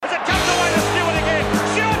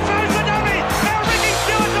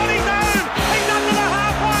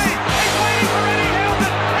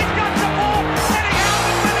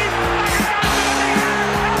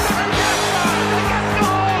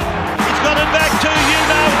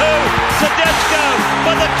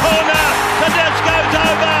for the corner. Tedesco's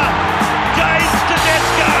over. James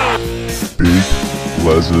Tedesco. Big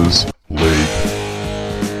Les's League.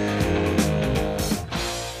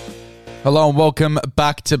 Hello and welcome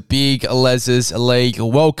back to Big Les's League.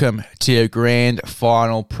 Welcome to your grand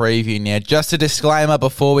final preview. Now, just a disclaimer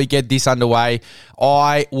before we get this underway,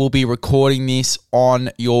 I will be recording this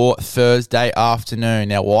on your Thursday afternoon.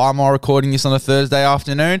 Now, why am I recording this on a Thursday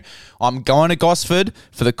afternoon? I'm going to Gosford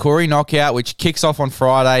for the Corey Knockout, which kicks off on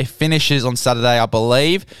Friday, finishes on Saturday, I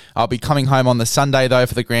believe. I'll be coming home on the Sunday, though,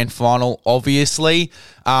 for the grand final, obviously.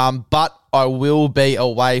 But I will be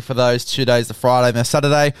away for those 2 days, the Friday and the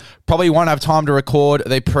Saturday. Probably won't have time to record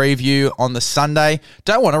the preview on the Sunday.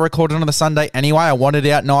 Don't want to record it on the Sunday anyway. I want it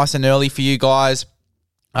out nice and early for you guys.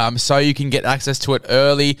 So you can get access to it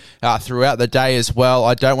early throughout the day as well.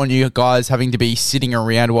 I don't want you guys having to be sitting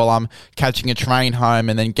around while I'm catching a train home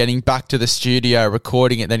and then getting back to the studio,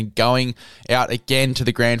 recording it, then going out again to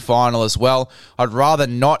the grand final as well. I'd rather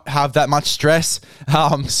not have that much stress.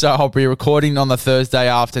 So I'll be recording on the Thursday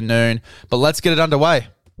afternoon. But let's get it underway.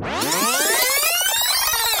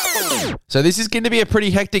 So this is going to be a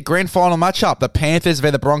pretty hectic grand final matchup. The Panthers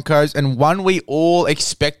v the Broncos, and one we all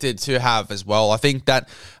expected to have as well. I think that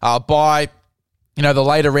by the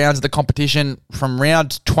later rounds of the competition, from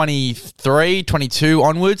round 23, 22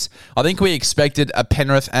 onwards, I think we expected a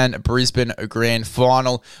Penrith and Brisbane grand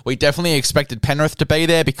final. We definitely expected Penrith to be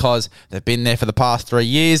there because they've been there for the past 3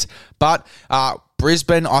 years. But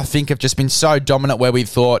Brisbane, I think, have just been so dominant where we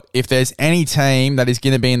thought if there's any team that is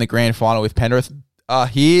going to be in the grand final with Penrith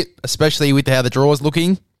here, especially with how the draw is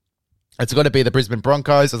looking, it's got to be the Brisbane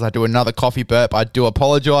Broncos. As I do another coffee burp, I do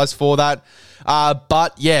apologise for that.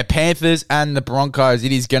 But yeah, Panthers and the Broncos,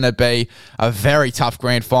 it is going to be a very tough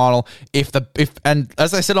grand final. And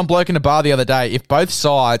as I said on Bloke in the Bar the other day, if both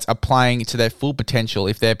sides are playing to their full potential,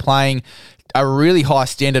 if they're playing a really high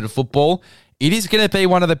standard of football, it is going to be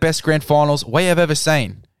one of the best grand finals we have ever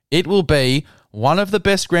seen. It will be one of the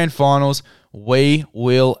best grand finals we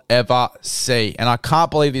will ever see. And I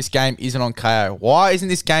can't believe this game isn't on KO. Why isn't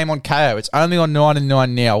this game on KO? It's only on 9 and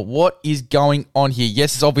 9 now. What is going on here?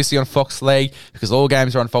 Yes, it's obviously on Fox League because all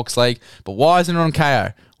games are on Fox League. But why isn't it on KO?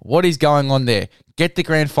 What is going on there? Get the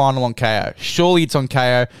grand final on KO. Surely it's on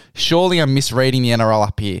KO. Surely I'm misreading the NRL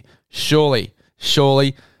up here. Surely.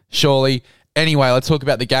 Anyway, let's talk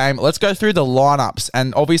about the game. Let's go through the lineups.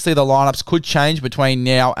 And obviously the lineups could change between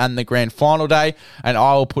now and the grand final day. And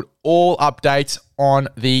I will put all updates on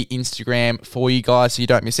the Instagram for you guys so you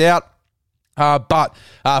don't miss out. But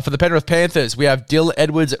for the Penrith Panthers, we have Dill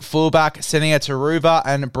Edwards at fullback, Senia Taruva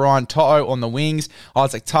and Brian To'o on the wings,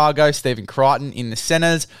 Isaac Targo, Stephen Crichton in the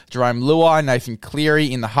centres, Jerome Luai, Nathan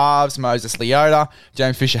Cleary in the halves, Moses Leota,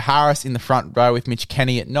 James Fisher-Harris in the front row with Mitch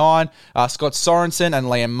Kenny at 9, Scott Sorensen and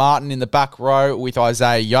Liam Martin in the back row with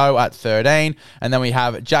Isaiah Yeo at 13, and then we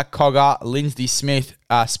have Jack Cogger, Lindsay Smith,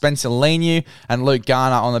 Spencer Leniu and Luke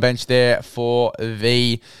Garner on the bench there for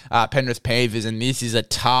the Penrith Panthers. And this is a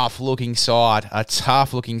tough-looking side,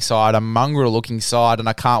 a mongrel-looking side, and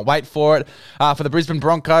I can't wait for it. For the Brisbane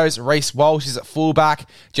Broncos, Reece Walsh is at fullback,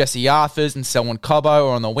 Jesse Arthurs and Selwyn Cobbo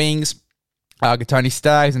are on the wings. Tony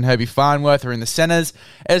Staggs and Herbie Farnworth are in the centres.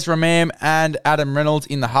 Ezra Mam and Adam Reynolds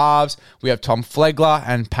in the halves. We have Tom Flegler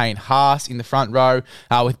and Payne Haas in the front row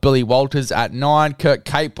with Billy Walters at 9. Kirk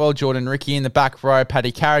Capewell, Jordan Rickey in the back row.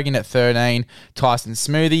 Paddy Carrigan at 13. Tyson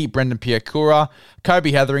Smoothie, Brendan Piakura,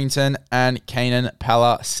 Kobe Hetherington and Keenan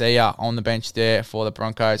Palacia on the bench there for the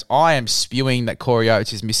Broncos. I am spewing that Corey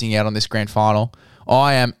Oates is missing out on this grand final.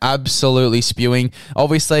 I am absolutely spewing.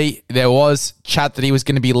 Obviously, there was chat that he was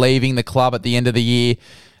going to be leaving the club at the end of the year.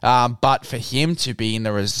 But for him to be in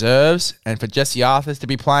the reserves and for Jesse Arthurs to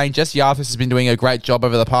be playing, Jesse Arthurs has been doing a great job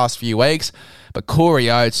over the past few weeks. But Corey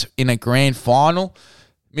Oates in a grand final,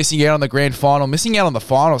 missing out on the grand final, missing out on the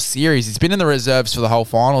final series. He's been in the reserves for the whole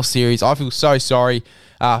final series. I feel so sorry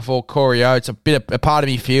for Corey Oates. A part of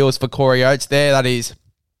me feels for Corey Oates there. That is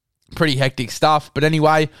pretty hectic stuff. But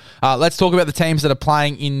anyway, let's talk about the teams that are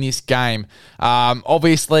playing in this game.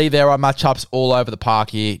 Obviously, there are matchups all over the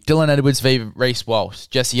park here. Dylan Edwards v Reece Walsh,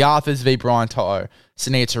 Jesse Arthurs v Brian To'o,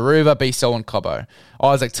 Senia Taruva v Selwyn Cobbo,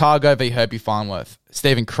 Isaac Targo v Herbie Farnworth,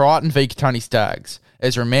 Stephen Crichton v Tony Staggs,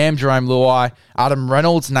 Ezra Mam, Jerome Luai, Adam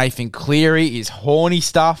Reynolds, Nathan Cleary is horny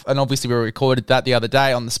stuff. And obviously we recorded that the other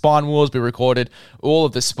day on the Spine Wars. We recorded all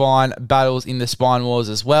of the spine battles in the Spine Wars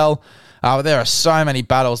as well. There are so many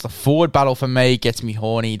battles. The forward battle for me gets me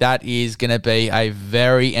horny. That is going to be a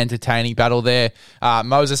very entertaining battle there.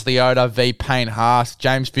 Moses Leota v Payne Haas,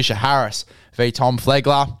 James Fisher-Harris v Tom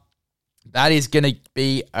Flegler, That is going to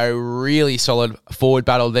be a really solid forward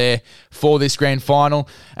battle there for this grand final.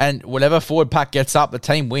 And whatever forward pack gets up, the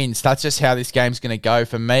team wins. That's just how this game's going to go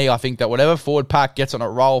for me. I think that whatever forward pack gets on a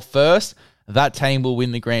roll first, that team will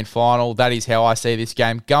win the grand final. That is how I see this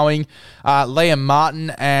game going. Liam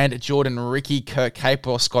Martin and Jordan Ricky, Kurt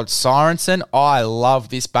Capel, Scott Sorensen. I love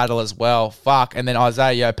this battle as well. Fuck. And then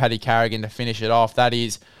Isaiah Yeo, Paddy Carrigan to finish it off. That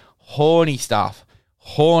is horny stuff.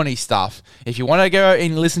 Horny stuff. If you want to go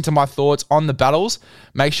and listen to my thoughts on the battles,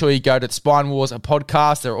 make sure you go to Spine Wars, a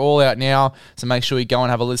podcast. They're all out now, so make sure you go and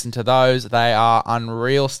have a listen to those. They are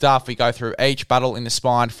unreal stuff. We go through each battle in the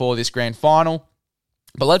spine for this grand final.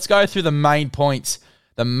 But let's go through the main points.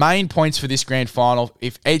 The main points for this grand final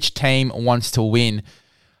if each team wants to win.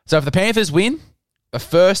 So if the Panthers win, the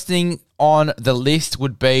first thing on the list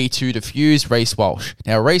would be to defuse Reece Walsh.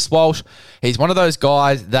 Now, Reece Walsh, he's one of those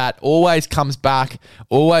guys that always comes back,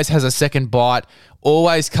 always has a second bite,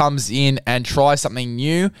 always comes in and tries something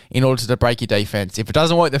new in order to break your defense. If it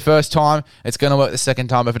doesn't work the first time, it's going to work the second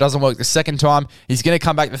time. If it doesn't work the second time, he's going to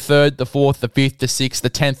come back the third, the fourth, the fifth, the sixth, the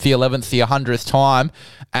 10th, the 11th, the 100th time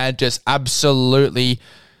and just absolutely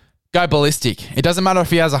go ballistic. It doesn't matter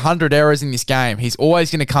if he has 100 errors in this game. He's always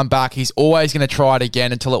going to come back. He's always going to try it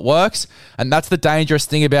again until it works. And that's the dangerous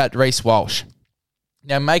thing about Reece Walsh.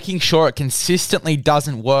 Now, making sure it consistently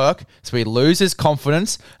doesn't work so he loses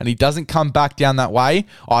confidence and he doesn't come back down that way,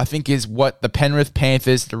 I think is what the Penrith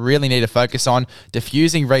Panthers really need to focus on.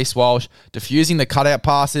 Diffusing Reece Walsh, diffusing the cutout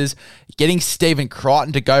passes, getting Stephen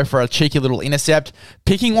Crichton to go for a cheeky little intercept,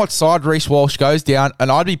 picking what side Reece Walsh goes down,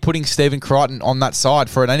 and I'd be putting Stephen Crichton on that side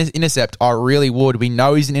for an intercept. I really would. We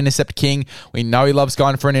know he's an intercept king. We know he loves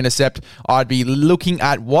going for an intercept. I'd be looking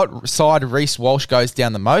at what side Reece Walsh goes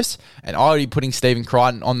down the most, and I would be putting Stephen Crichton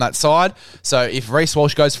on that side. So if Reece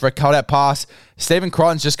Walsh goes for a cutout pass, Stephen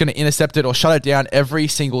Crichton's just going to intercept it or shut it down every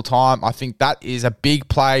single time. I think that is a big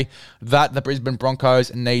play that the Brisbane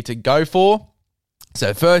Broncos need to go for.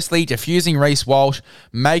 So firstly, diffusing Reece Walsh,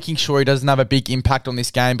 making sure he doesn't have a big impact on this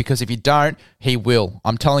game, because if you don't, he will.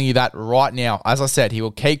 I'm telling you that right now. As I said, he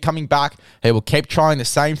will keep coming back. He will keep trying the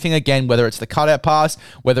same thing again, whether it's the cutout pass,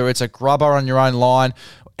 whether it's a grubber on your own line,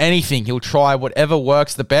 anything. He'll try whatever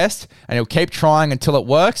works the best, and he'll keep trying until it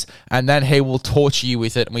works, and then he will torture you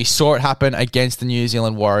with it. And we saw it happen against the New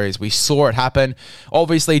Zealand Warriors. We saw it happen.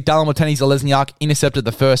 Obviously, Dallin Watene-Zelezniak intercepted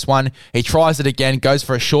the first one. He tries it again, goes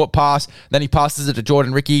for a short pass, then he passes it to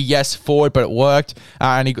Jordan Ricky. Yes, forward, but it worked,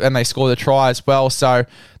 and they scored the try as well. So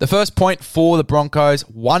the first point for the Broncos,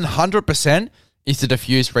 100%, is to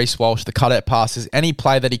diffuse Reece Walsh, the cutout passes, any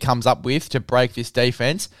play that he comes up with to break this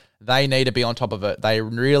defense. They need to be on top of it. They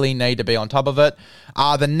really need to be on top of it.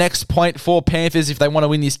 The next point for Panthers, if they want to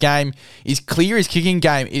win this game, is clear his kicking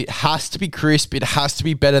game. It has to be crisp. It has to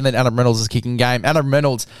be better than Adam Reynolds' kicking game. Adam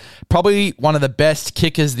Reynolds, probably one of the best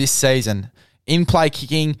kickers this season. In-play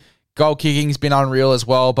kicking, goal kicking has been unreal as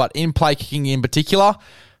well, but in-play kicking in particular,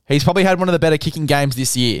 he's probably had one of the better kicking games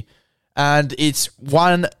this year. And it's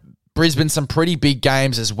won Brisbane some pretty big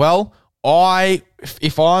games as well.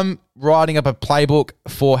 If I'm writing up a playbook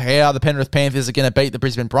for how the Penrith Panthers are going to beat the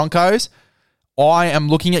Brisbane Broncos, I am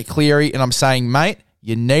looking at Cleary and I'm saying, mate,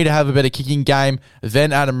 you need to have a better kicking game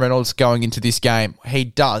than Adam Reynolds going into this game. He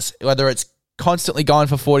does. Whether it's constantly going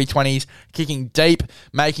for 40-20s, kicking deep,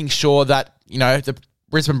 making sure that, the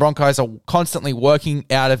Brisbane Broncos are constantly working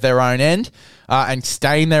out of their own end and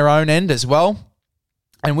staying their own end as well.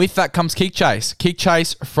 And with that comes kick chase. Kick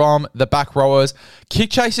chase from the back rowers.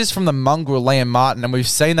 Kick chases from the mongrel Liam Martin. And we've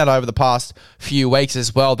seen that over the past few weeks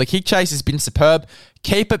as well. The kick chase has been superb.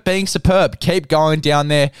 Keep it being superb. Keep going down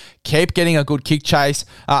there. Keep getting a good kick chase,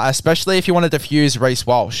 especially if you want to diffuse Reece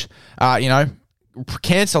Walsh.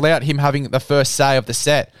 Cancel out him having the first say of the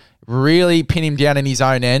set. Really pin him down in his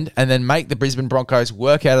own end and then make the Brisbane Broncos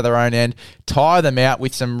work out of their own end. Tire them out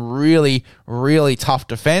with some really, really tough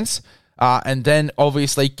defense. And then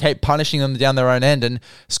obviously keep punishing them down their own end and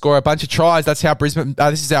score a bunch of tries. That's how this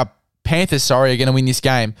is how Panthers, are going to win this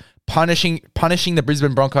game. Punishing the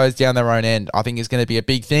Brisbane Broncos down their own end, I think, is going to be a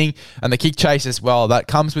big thing. And the kick chase as well. That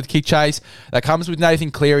comes with kick chase. That comes with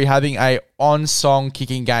Nathan Cleary having a on-song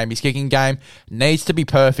kicking game. His kicking game needs to be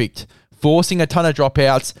perfect. Forcing a ton of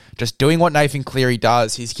dropouts, just doing what Nathan Cleary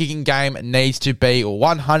does. His kicking game needs to be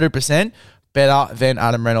 100% better than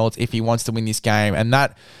Adam Reynolds if he wants to win this game. And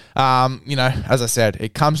that, as I said,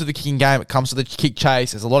 it comes with the kicking game. It comes with the kick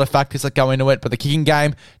chase. There's a lot of factors that go into it, but the kicking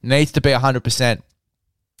game needs to be 100%.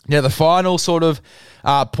 Now, the final sort of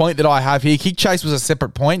point that I have here, kick chase was a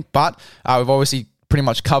separate point, but we've obviously pretty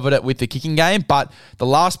much covered it with the kicking game. But the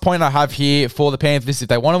last point I have here for the Panthers, if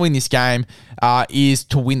they want to win this game, is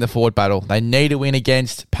to win the forward battle. They need to win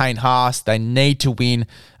against Payne Haas. They need to win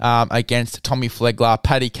against Tommy Flegler,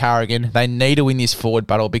 Paddy Carrigan. They need to win this forward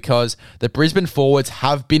battle because the Brisbane forwards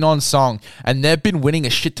have been on song and they've been winning a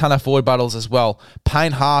shit ton of forward battles as well.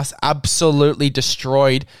 Payne Haas absolutely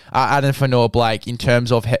destroyed Adam Fanua-Blake in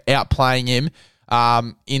terms of outplaying him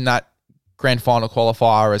in that grand final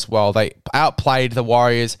qualifier as well. They outplayed the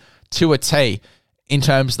Warriors to a T in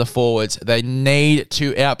terms of the forwards. They need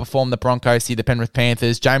to outperform the Broncos here, the Penrith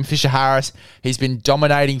Panthers. James Fisher-Harris, he's been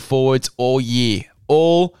dominating forwards all year.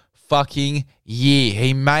 All fucking year.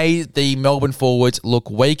 He made the Melbourne forwards look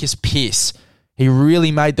weak as piss. He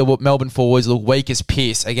really made the Melbourne forwards look weak as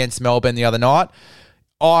piss against Melbourne the other night.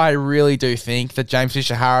 I really do think that James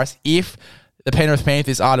Fisher-Harris, if the Penrith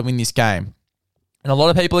Panthers are to win this game, and a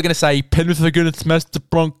lot of people are going to say, Penrith are going to smash the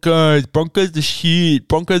Broncos. Broncos the shit.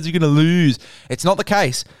 Broncos are going to lose. It's not the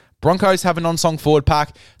case. Broncos have an on-song forward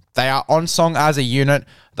pack. They are on song as a unit.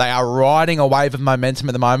 They are riding a wave of momentum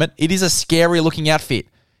at the moment. It is a scary-looking outfit.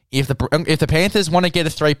 If the Panthers want to get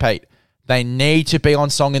a three-peat, they need to be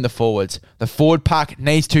on song in the forwards. The forward pack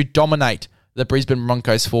needs to dominate the Brisbane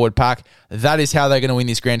Broncos forward pack. That is how they're going to win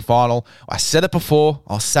this grand final. I said it before.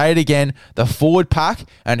 I'll say it again. The forward pack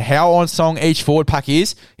and how on song each forward pack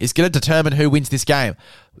is going to determine who wins this game.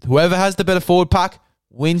 Whoever has the better forward pack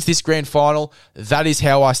wins this grand final. That is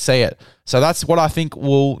how I see it. So that's what I think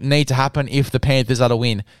will need to happen if the Panthers are to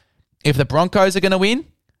win. If the Broncos are going to win,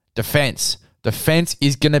 defense. Defense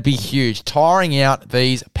is going to be huge. Tiring out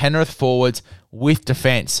these Penrith forwards with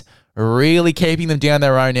defense. Really keeping them down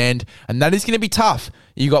their own end. And that is going to be tough.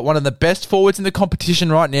 You got one of the best forwards in the competition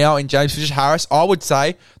right now in James Fisher-Harris. I would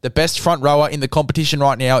say the best front rower in the competition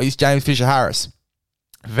right now is James Fisher-Harris.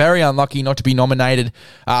 Very unlucky not to be nominated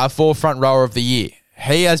for front rower of the year.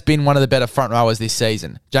 He has been one of the better front rowers this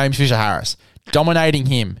season. James Fisher-Harris. Dominating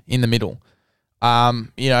him in the middle.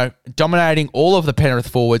 Dominating all of the Penrith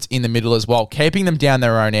forwards in the middle as well. Keeping them down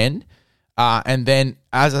their own end. And then,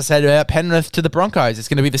 as I said about Penrith to the Broncos, it's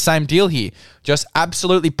going to be the same deal here. Just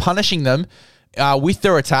absolutely punishing them with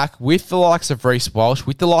their attack, with the likes of Reece Walsh,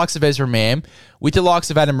 with the likes of Ezra Mam, with the likes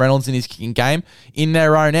of Adam Reynolds in his kicking game, in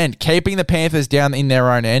their own end. Keeping the Panthers down in their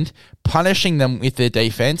own end, punishing them with their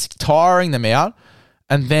defense, tiring them out,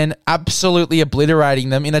 and then absolutely obliterating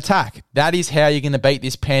them in attack. That is how you're going to beat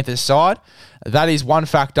this Panthers side. That is one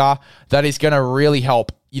factor that is going to really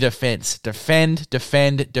help your defense. Defend.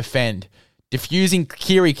 Diffusing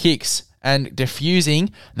Kiri kicks and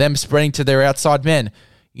diffusing them spreading to their outside men.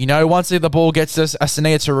 You know, once the ball gets to a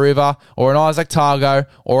Sania Taruva or an Isaac Targo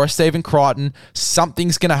or a Stephen Crichton,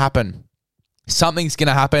 something's going to happen. Something's going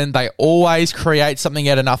to happen. They always create something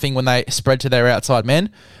out of nothing when they spread to their outside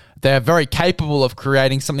men. They're very capable of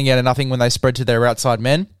creating something out of nothing when they spread to their outside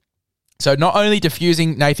men. So not only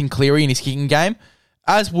diffusing Nathan Cleary in his kicking game,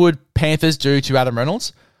 as would Panthers do to Adam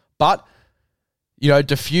Reynolds, but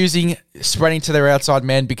diffusing, spreading to their outside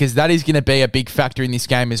men, because that is going to be a big factor in this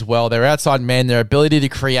game as well. Their outside men, their ability to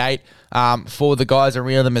create for the guys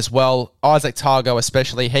around them as well. Isaac Targo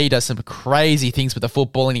especially, he does some crazy things with the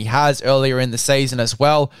football, and he has earlier in the season as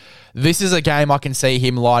well. This is a game I can see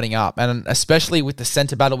him lighting up, and especially with the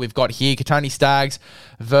centre battle we've got here, Tony Staggs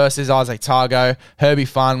versus Isaac Targo, Herbie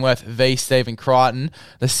Farnworth v Stephen Crichton.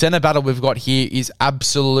 The centre battle we've got here is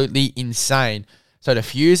absolutely insane. So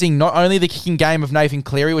diffusing not only the kicking game of Nathan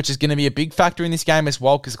Cleary, which is going to be a big factor in this game as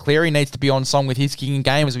well, because Cleary needs to be on song with his kicking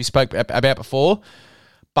game, as we spoke about before,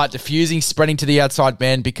 but diffusing, spreading to the outside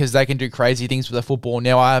men, because they can do crazy things with the football.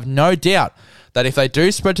 Now, I have no doubt that if they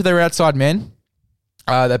do spread to their outside men,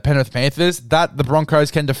 the Penrith Panthers, that the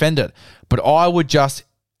Broncos can defend it. But I would just,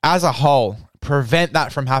 as a whole, prevent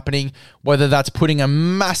that from happening, whether that's putting a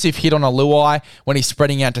massive hit on a Luai when he's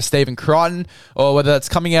spreading out to Stephen Crichton, or whether that's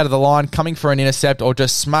coming out of the line, coming for an intercept, or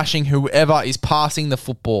just smashing whoever is passing the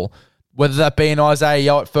football. Whether that be an Isaiah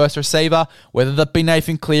Yeo at first receiver, whether that be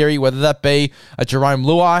Nathan Cleary, whether that be a Jerome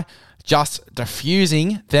Luai, just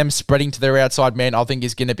diffusing them spreading to their outside man, I think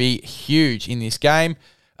is going to be huge in this game.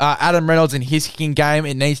 Adam Reynolds in his kicking game,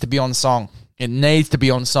 it needs to be on song. It needs to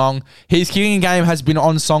be on song. His kicking game has been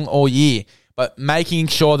on song all year, but making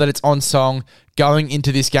sure that it's on song going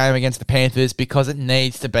into this game against the Panthers, because it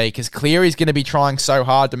needs to be, because Cleary's going to be trying so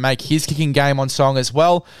hard to make his kicking game on song as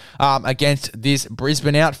well against this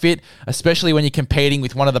Brisbane outfit, especially when you're competing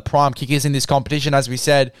with one of the prime kickers in this competition, as we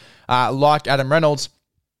said, like Adam Reynolds.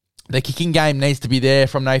 The kicking game needs to be there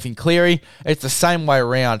from Nathan Cleary. It's the same way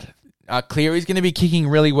around. Cleary's going to be kicking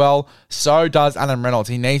really well. So does Adam Reynolds.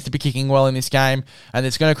 He needs to be kicking well in this game. And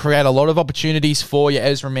it's going to create a lot of opportunities for your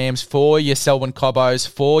Ezra Mams, for your Selwyn Cobbos,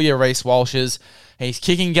 for your Reece Walshes. His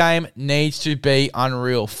kicking game needs to be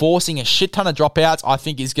unreal. Forcing a shit ton of dropouts, I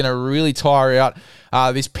think, is going to really tire out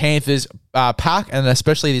this Panthers pack, and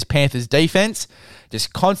especially this Panthers defense.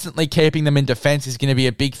 Just constantly keeping them in defense is going to be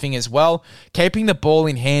a big thing as well. Keeping the ball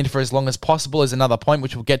in hand for as long as possible is another point,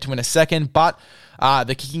 which we'll get to in a second. But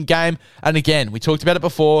the kicking game, and again, we talked about it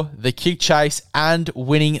before, the kick chase and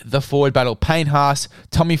winning the forward battle. Payne Haas,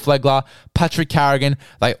 Tommy Flegler, Patrick Carrigan,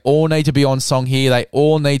 they all need to be on song here. They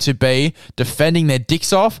all need to be defending their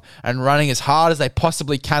dicks off and running as hard as they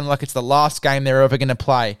possibly can, like it's the last game they're ever going to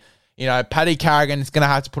play. You know, Paddy Carrigan is going to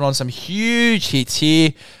have to put on some huge hits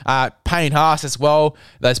here. Payne Haas as well.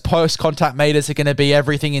 Those post-contact meters are going to be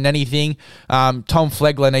everything and anything. Tom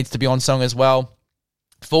Flegler needs to be on song as well.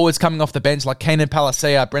 Forwards coming off the bench like Keenan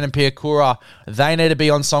Palacia, Brennan Piakura, they need to be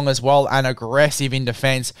on song as well and aggressive in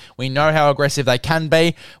defence. We know how aggressive they can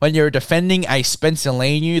be. When you're defending a Spencer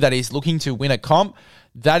Leniu that is looking to win a comp,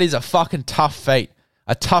 that is a fucking tough feat.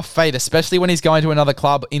 A tough feat, especially when he's going to another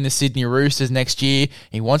club in the Sydney Roosters next year.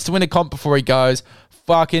 He wants to win a comp before he goes.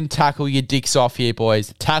 Fucking tackle your dicks off here,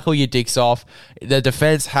 boys. Tackle your dicks off. The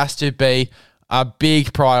defence has to be a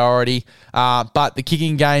big priority. But the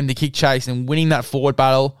kicking game, the kick chase, and winning that forward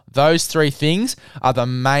battle, those three things are the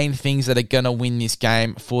main things that are going to win this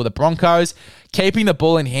game for the Broncos. Keeping the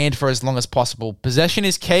ball in hand for as long as possible. Possession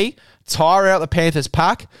is key. Tire out the Panthers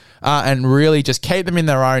pack and really just keep them in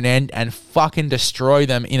their own end and fucking destroy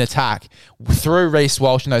them in attack. Through Reece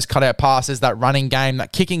Walsh and those cutout passes, that running game,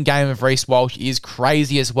 that kicking game of Reece Walsh is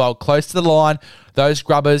crazy as well. Close to the line, those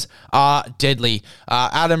grubbers are deadly.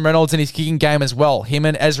 Adam Reynolds and his kicking game as well. Him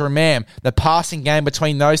and Ezra Mam. The passing game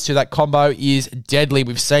between those two, that combo is deadly.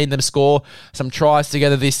 We've seen them score some tries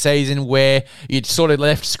together this season where you'd sort of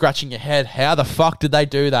left scratching your head. How the fuck did they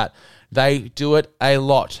do that? They do it a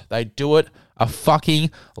lot. They do it a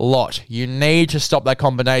fucking lot. You need to stop that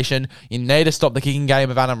combination. You need to stop the kicking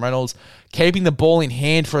game of Adam Reynolds. Keeping the ball in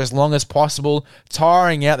hand for as long as possible.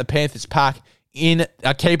 Tiring out the Panthers pack.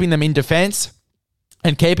 Keeping them in defense.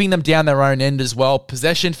 And keeping them down their own end as well.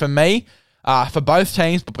 Possession for me, for both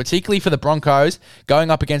teams, but particularly for the Broncos, going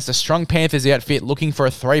up against a strong Panthers outfit looking for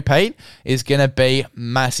a three-peat is going to be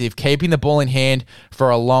massive. Keeping the ball in hand for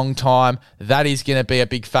a long time, that is going to be a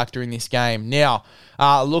big factor in this game. Now,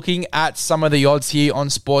 looking at some of the odds here on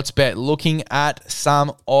Sportsbet, looking at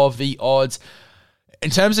some of the odds. In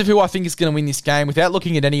terms of who I think is going to win this game, without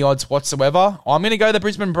looking at any odds whatsoever, I'm going to go the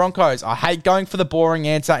Brisbane Broncos. I hate going for the boring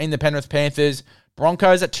answer in the Penrith Panthers.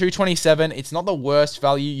 Broncos at 227. It's not the worst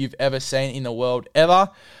value you've ever seen in the world ever.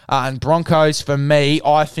 And Broncos, for me,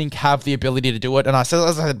 I think have the ability to do it. And as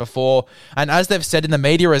I said before, and as they've said in the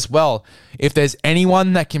media as well, if there's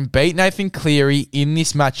anyone that can beat Nathan Cleary in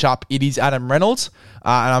this matchup, it is Adam Reynolds.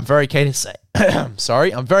 And I'm very keen to see,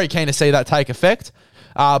 I'm very keen to see that take effect.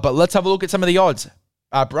 But let's have a look at some of the odds.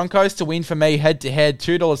 Broncos to win for me head-to-head,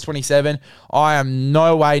 $2.27. I am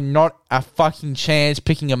no way, not a fucking chance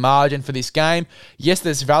picking a margin for this game. Yes,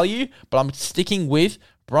 there's value, but I'm sticking with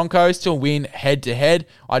Broncos to win head-to-head.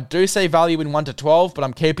 I do say value in 1 to 12, but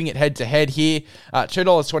I'm keeping it head-to-head here.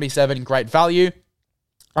 $2.27, great value.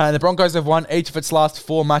 And the Broncos have won each of its last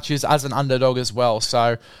 4 matches as an underdog as well.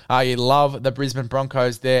 So you love the Brisbane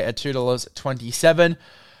Broncos there at $2.27.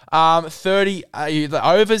 The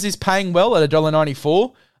overs is paying well at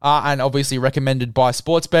 $1.94 and obviously recommended by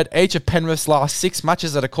Sportsbet. Each of Penrith's last 6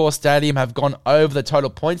 matches at Accor Stadium have gone over the total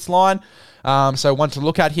points line. So one to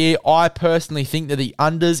look at here. I personally think that the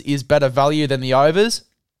unders is better value than the overs,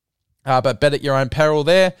 but bet at your own peril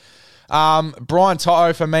there. Brian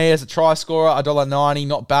Toto for me as a try scorer, $1.90,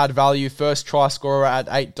 not bad value. First try scorer at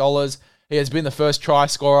 $8. He has been the first try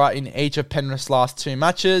scorer in each of Penrith's last 2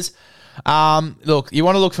 matches. Look, you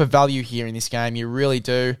want to look for value here in this game. You really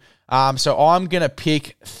do. So I'm going to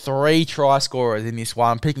pick 3 try scorers in this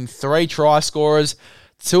one. I'm picking 3 try scorers.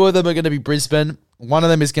 2 of them are going to be Brisbane. 1 of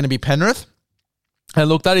them is going to be Penrith. And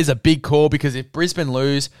look, that is a big call because if Brisbane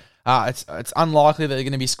lose, it's unlikely that they're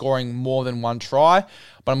going to be scoring more than 1 try.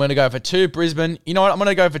 But I'm going to go for 2 Brisbane. You know what? I'm going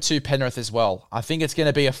to go for 2 Penrith as well. I think it's going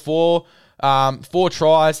to be a 4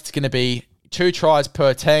 tries. It's going to be 2 tries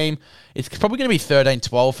per team. It's probably going to be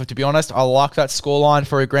 13-12, to be honest. I like that scoreline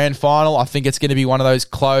for a grand final. I think it's going to be one of those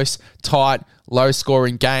close, tight,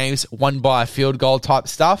 low-scoring games, won by a field goal type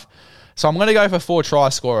stuff. So I'm going to go for 4 try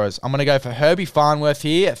scorers. I'm going to go for Herbie Farnworth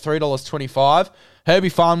here at $3.25. Herbie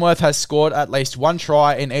Farnworth has scored at least 1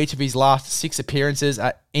 try in each of his last 6 appearances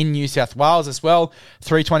in New South Wales as well.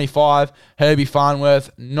 $3.25. Herbie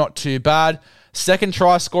Farnworth, not too bad. Second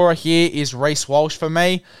try scorer here is Reece Walsh for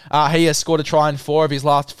me. He has scored a try in 4 of his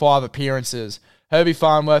last 5 appearances. Herbie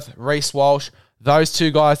Farnworth, Reece Walsh, those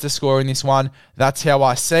two guys to score in this one. That's how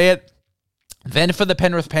I see it. Then for the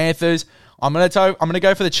Penrith Panthers, I'm going to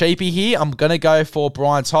go for the cheapie here. I'm going to go for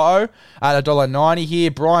Brian Toto at $1.90 here.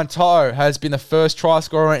 Brian Toto has been the first try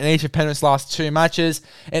scorer in each of Penrith's last 2 matches.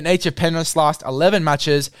 In each of Penrith's last 11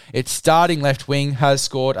 matches, its starting left wing has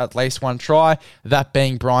scored at least 1 try, that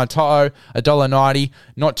being Brian Toto, $1.90.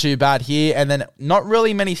 Not too bad here. And then not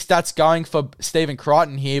really many stats going for Stephen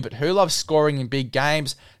Crichton here, but who loves scoring in big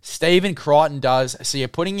games? Stephen Crichton does. So you're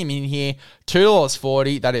putting him in here,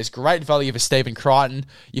 $2.40. That is great value for Stephen Crichton.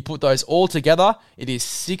 You put those all together, it is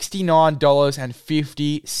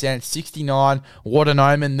 $69.50. 69. What an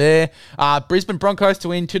omen there. Brisbane Broncos to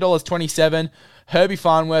win, $2.27. Herbie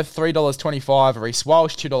Farnworth, $3.25. Reece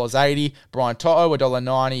Walsh, $2.80. Brian Toto,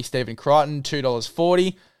 $1.90. Stephen Crichton,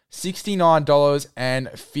 $2.40.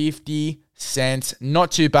 $69.50.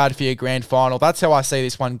 Not too bad for your grand final. That's how I see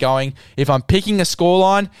this one going. If I'm picking a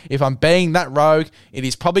scoreline, if I'm being that rogue, it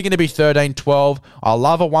is probably going to be 13-12. I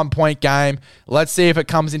love a 1-point game. Let's see if it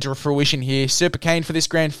comes into fruition here. Super keen for this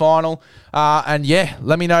grand final. And yeah,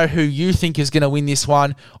 let me know who you think is going to win this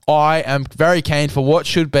one. I am very keen for what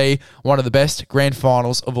should be one of the best grand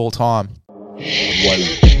finals of all time.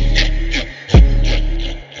 One.